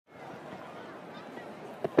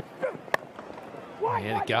He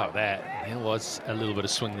had a go at that. There was a little bit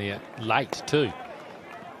of swing there late too.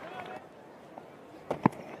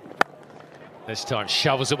 This time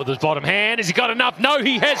shovels it with his bottom hand. Has he got enough? No,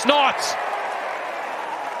 he has not.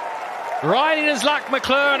 Right in his luck,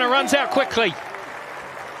 McClure, and it runs out quickly.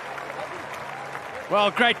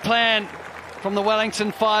 Well, great plan from the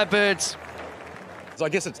Wellington Firebirds. So I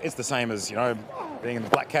guess it's the same as, you know, being in the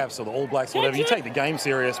Black Caps or the All Blacks or whatever. You take the game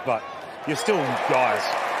serious, but you're still guys.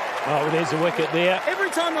 Oh, there's a wicket there.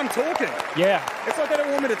 Every time I'm talking, yeah, it's like they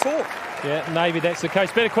don't want me to talk. Yeah, maybe that's the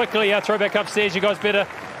case. Better quickly throw back upstairs. You guys better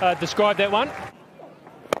describe that one.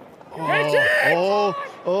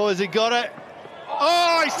 Oh, has he got it?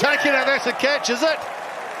 Oh, he's taken it. That's a catch, is it?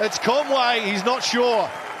 It's Conway. He's not sure.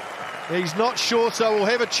 He's not sure, so we'll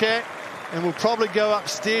have a chat and we'll probably go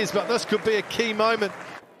upstairs, but this could be a key moment.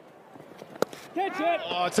 Catch it.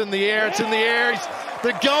 Oh, it's in the air. It's in the air.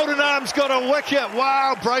 The golden arm's got a wicket.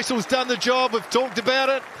 Wow, Bracewell's done the job. We've talked about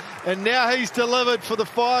it. And now he's delivered for the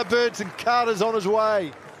Firebirds, and Carter's on his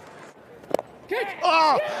way.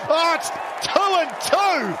 Oh, it's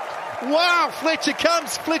 2-2. Wow, Fletcher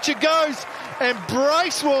comes, Fletcher goes, and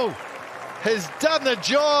Bracewell has done the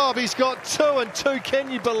job. He's got 2-2. Can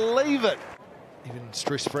you believe it? Even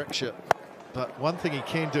stress fracture. But one thing he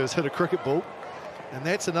can do is hit a cricket ball, and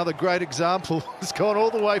that's another great example. He's gone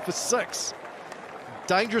all the way for 6.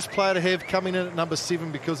 Dangerous player to have coming in at number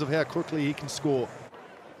 7 because of how quickly he can score.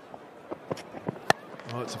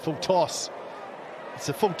 Oh, it's a full toss. It's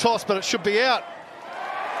a full toss, but it should be out.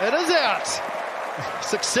 It is out.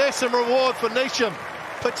 Success and reward for Neesham.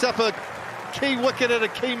 Picks up a key wicket at a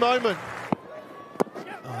key moment.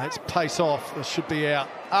 Oh, that's pace off. This should be out.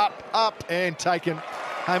 Up, and taken.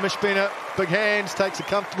 Hamish Bennett, big hands, takes a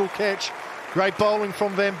comfortable catch. Great bowling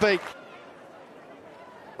from Van Beek.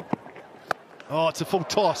 Oh, it's a full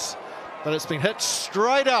toss, but it's been hit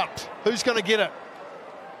straight up. Who's going to get it?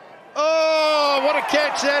 Oh, what a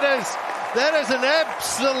catch that is. That is an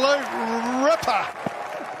absolute ripper.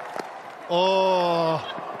 Oh,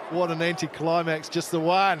 what an anticlimax. Just the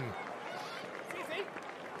one.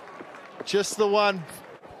 Just the one.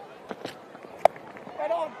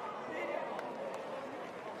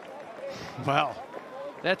 Wow,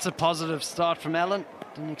 that's a positive start from Allen.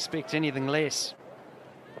 Didn't expect anything less.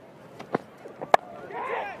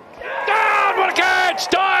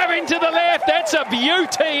 Diving to the left, that's a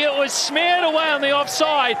beauty. It was smeared away on the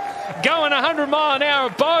offside. Going 100 mile an hour.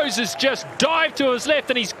 Bowes has just dived to his left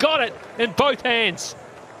and he's got it in both hands.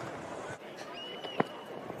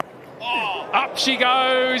 Up she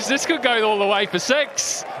goes. This could go all the way for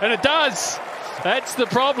 6, and it does. That's the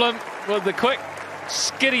problem with the quick,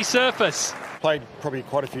 skiddy surface. Played probably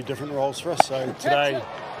quite a few different roles for us, so today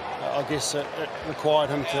I guess it required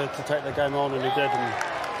him to take the game on, and he did.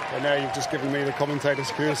 And now you've just given me the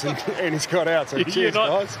commentator's curse and he's got out, so cheers,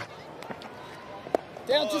 guys.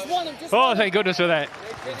 Down, just one. Oh, thank goodness for that.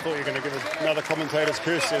 I thought you were going to give another commentator's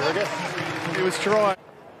curse there, Rigger. He was trying.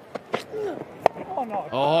 Oh, no.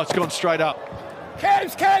 Oh, it's gone straight up.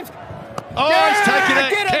 Cams! Oh, yeah, he's taken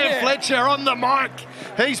it. Cam Cam Fletcher on the mic.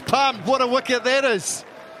 He's pumped. What a wicket that is.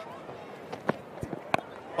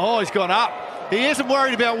 Oh, he's gone up. He isn't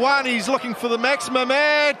worried about one. He's looking for the maximum.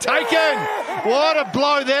 And taken. What a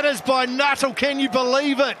blow that is by Nuttall. Can you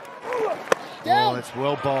believe it? Oh, it's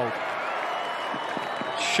well bowled.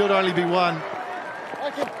 Should only be one.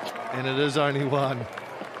 And it is only one.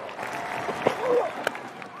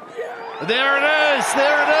 There it is.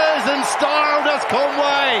 In style does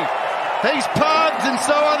Conway. He's pumped, and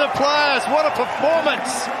so are the players. What a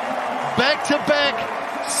performance.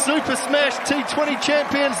 Back-to-back Super Smash T20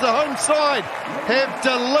 champions, the home side, have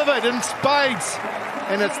delivered in spades.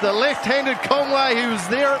 And it's the left-handed Conway who's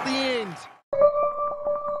there at the end.